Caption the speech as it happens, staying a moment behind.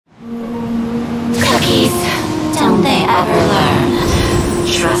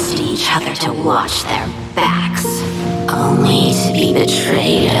to watch their backs, only to be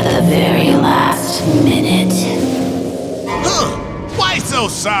betrayed at the very last minute. Huh? Why so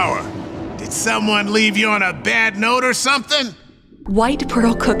sour? Did someone leave you on a bad note or something? White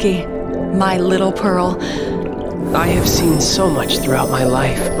Pearl Cookie, my little pearl. I have seen so much throughout my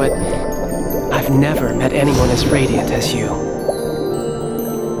life, but I've never met anyone as radiant as you.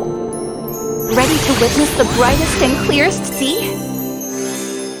 Ready to witness the brightest and clearest sea?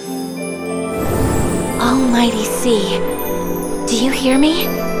 Almighty sea, do you hear me?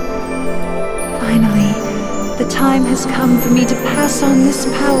 Finally, the time has come for me to pass on this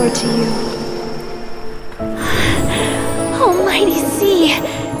power to you. Almighty sea,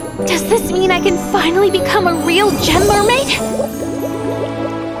 does this mean I can finally become a real gem mermaid?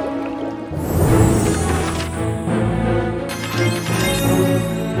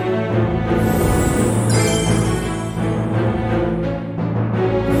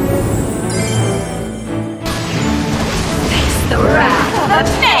 The wrath of a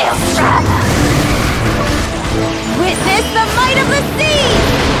maelstrom! Witness the might of the sea!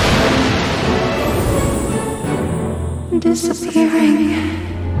 Disappearing.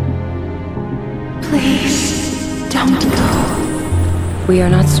 Please, don't go. We are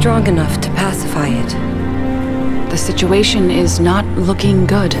not strong enough to pacify it. The situation is not looking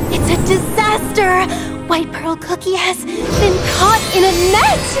good. It's a disaster! White Pearl Cookie has been caught in a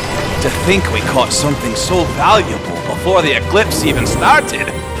net! To think we caught something so valuable before the eclipse even started.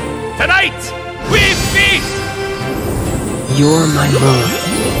 Tonight, we feast! You're my moon.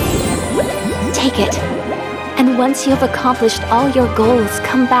 Take it. And once you have accomplished all your goals,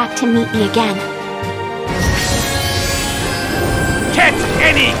 come back to meet me again. Catch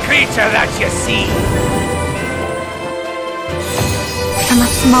any creature that you see! From a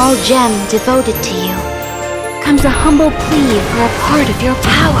small gem devoted to you comes a humble plea for a part of your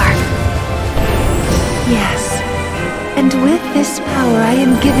power. Yes. And with this power I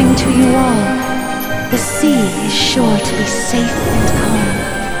am giving to you all, the sea is sure to be safe and calm.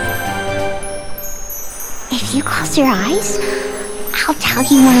 If you close your eyes, I'll tell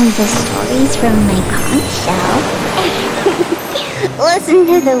you one of the stories from my conch shell. Listen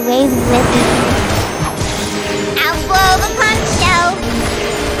to the waves with me. I'll blow the conch shell.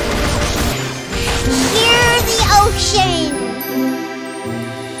 Hear the ocean.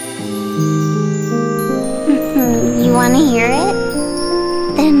 You want to hear it?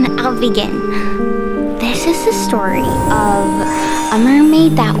 Then I'll begin. This is the story of a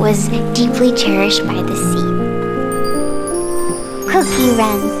mermaid that was deeply cherished by the sea.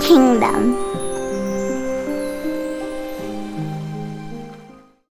 CookieRun Kingdom.